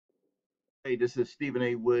Hey, this is Stephen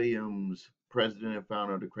A. Williams, president and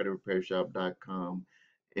founder of the creditrepairshop.com.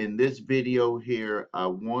 In this video here, I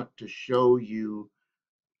want to show you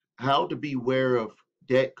how to beware of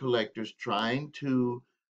debt collectors trying to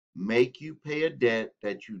make you pay a debt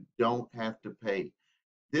that you don't have to pay.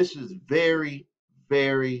 This is very,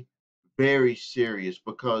 very, very serious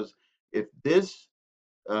because if this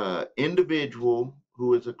individual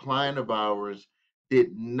who is a client of ours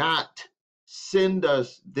did not send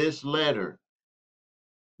us this letter,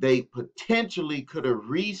 they potentially could have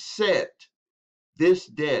reset this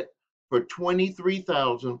debt for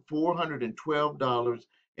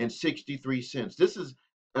 $23,412.63. This is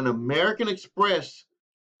an American Express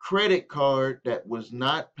credit card that was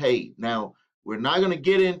not paid. Now, we're not going to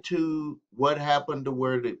get into what happened to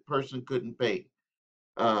where the person couldn't pay,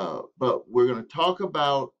 but we're going to talk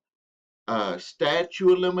about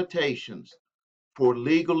statute of limitations for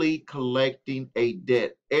legally collecting a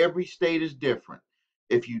debt. Every state is different.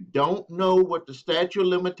 If you don't know what the statute of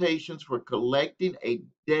limitations for collecting a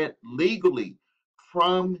debt legally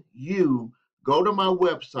from you, go to my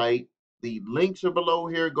website. The links are below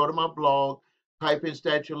here. Go to my blog, type in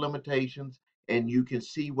statute of limitations, and you can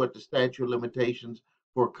see what the statute of limitations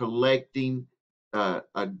for collecting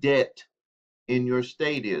a debt in your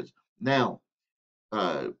state is. Now,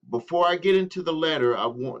 before I get into the letter, I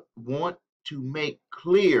want to make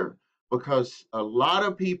clear because a lot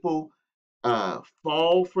of people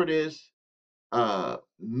fall for this.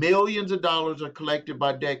 Millions of dollars are collected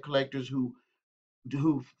by debt collectors who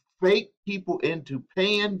fake people into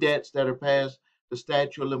paying debts that are past the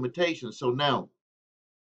statute of limitations. So now,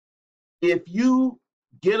 if you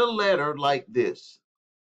get a letter like this,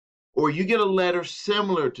 or you get a letter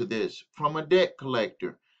similar to this from a debt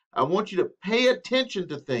collector, I want you to pay attention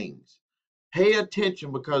to things. Pay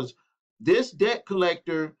attention because this debt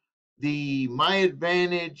collector, the My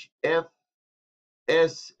Advantage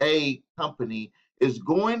FSA company, is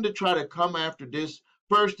going to try to come after this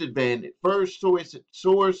First Source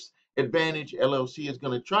Advantage LLC is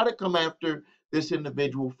going to try to come after this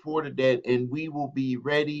individual for the debt, and we will be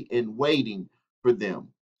ready and waiting for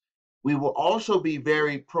them. We will also be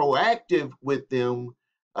very proactive with them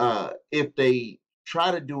if they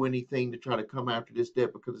try to do anything to try to come after this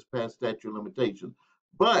debt because it's past statute of limitations.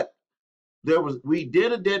 But we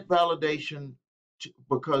did a debt validation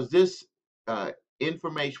because this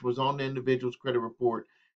information was on the individual's credit report,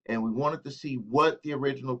 and we wanted to see what the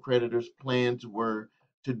original creditor's plans were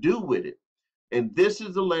to do with it. And this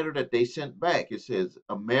is the letter that they sent back. It says,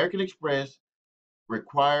 American Express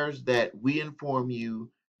requires that we inform you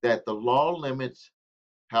that the law limits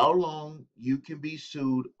how long you can be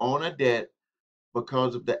sued on a debt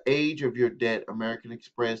because of the age of your debt. American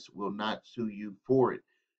Express will not sue you for it.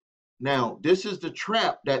 Now, this is the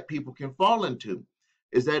trap that people can fall into,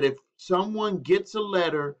 is that if someone gets a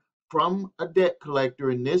letter from a debt collector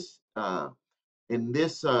in this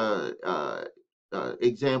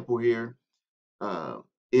example here,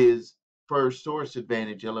 is First Source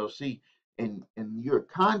Advantage LLC, and you're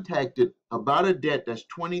contacted about a debt that's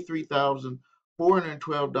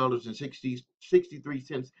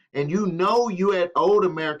 $23,412.63, and you know you had owed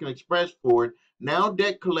American Express for it. Now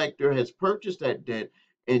debt collector has purchased that debt,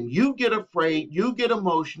 and you get afraid, you get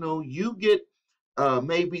emotional, you get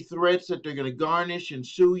maybe threats that they're going to garnish and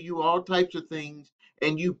sue you, all types of things,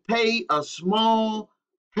 and you pay a small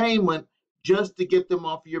payment just to get them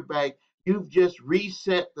off your back. You've just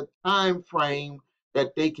reset the time frame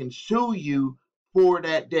that they can sue you for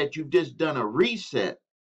that debt. You've just done a reset.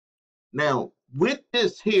 Now, with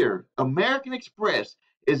this here, American Express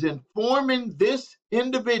is informing this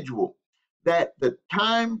individual that the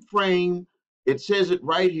time frame, it says it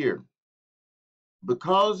right here,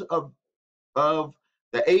 because of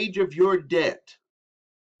the age of your debt.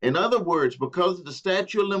 In other words, because of the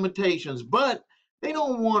statute of limitations, but they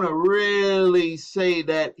don't want to really say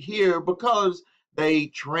that here because they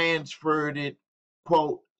transferred it,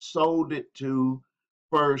 quote, sold it to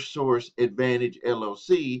First Source Advantage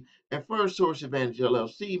LLC, and First Source Advantage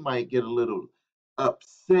LLC might get a little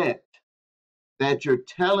upset that you're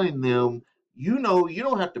telling them, you know, you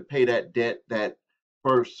don't have to pay that debt that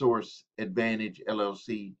First Source Advantage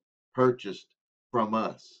LLC purchased from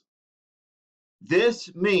us.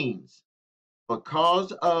 This means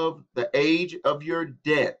because of the age of your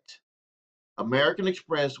debt, American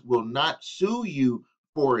Express will not sue you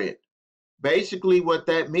for it. Basically, what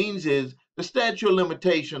that means is the statute of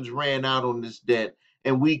limitations ran out on this debt,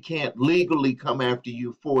 and we can't legally come after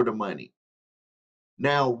you for the money.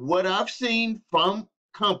 Now, what I've seen from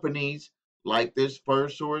companies like this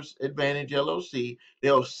First Source Advantage LLC,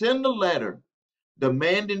 they'll send a letter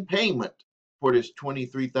demanding payment for this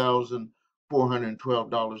 $23,412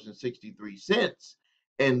 $412.63.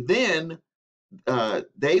 And then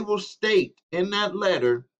they will state in that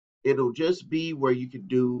letter, it'll just be where you can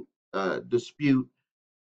do dispute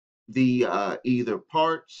the either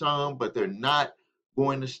part, some, but they're not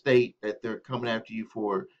going to state that they're coming after you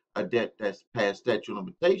for a debt that's past statute of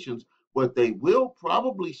limitations. What they will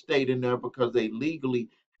probably state in there, because they legally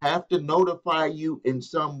have to notify you in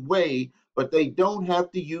some way, but they don't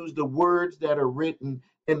have to use the words that are written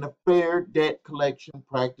in the Fair Debt Collection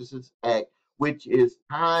Practices Act, which is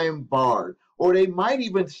time barred. Or they might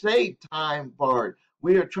even say time barred.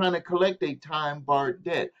 We are trying to collect a time barred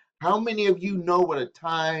debt. How many of you know what a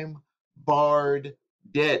time barred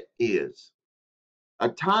debt is? A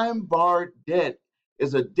time barred debt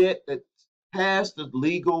is a debt that's past the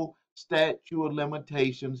legal statute of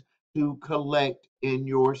limitations to collect in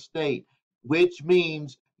your state, which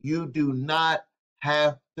means you do not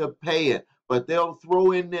have to pay it. But they'll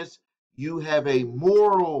throw in this, you have a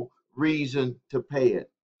moral reason to pay it.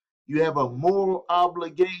 You have a moral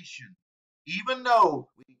obligation. Even though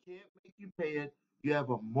we can't make you pay it, you have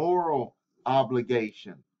a moral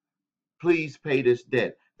obligation. Please pay this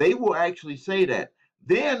debt. They will actually say that.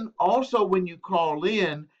 Then also when you call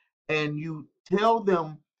in and you tell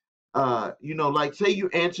them, like say you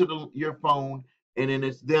answer your phone and then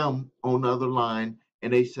it's them on the other line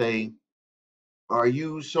and they say, "Are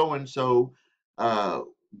you so and so?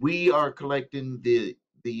 We are collecting the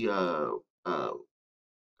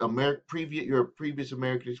your previous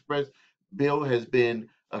American Express bill has been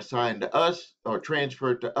assigned to us or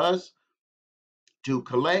transferred to us to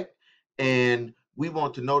collect, and we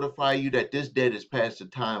want to notify you that this debt is past the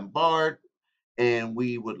time barred, and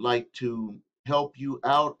we would like to help you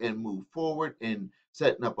out and move forward in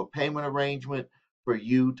setting up a payment arrangement for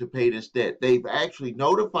you to pay this debt." They've actually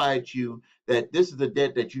notified you that this is a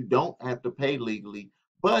debt that you don't have to pay legally,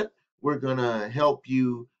 but we're going to help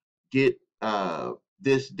you get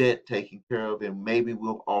this debt taken care of, and maybe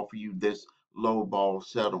we'll offer you this lowball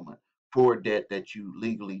settlement for a debt that you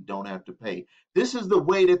legally don't have to pay. This is the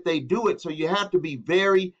way that they do it, so you have to be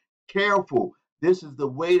very careful. This is the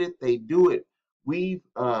way that they do it. We've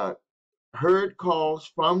heard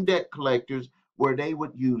calls from debt collectors where they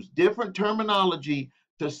would use different terminology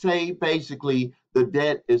to say basically the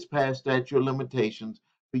debt is past statute of limitations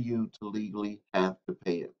for you to legally have to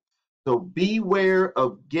pay it. So beware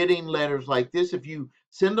of getting letters like this. If you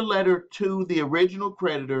send a letter to the original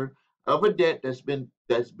creditor of a debt that's been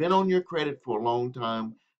on your credit for a long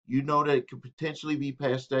time, you know that it could potentially be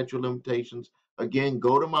past statute of limitations. Again,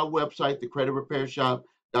 go to my website,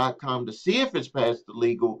 thecreditrepairshop.com, to see if it's past the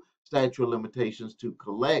legal statute of limitations to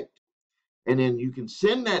collect. And then you can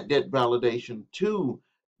send that debt validation to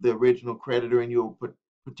the original creditor, and you'll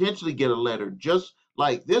potentially get a letter just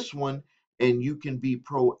like this one, and you can be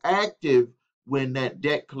proactive when that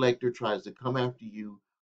debt collector tries to come after you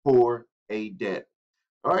for a debt.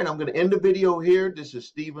 All right, I'm going to end the video here. This is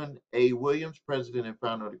Stephen A. Williams, president and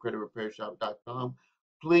founder of thecreditrepairshop.com.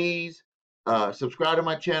 Please subscribe to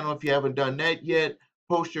my channel if you haven't done that yet.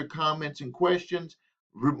 Post your comments and questions.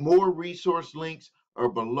 More resource links are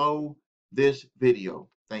below this video.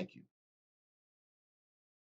 Thank you.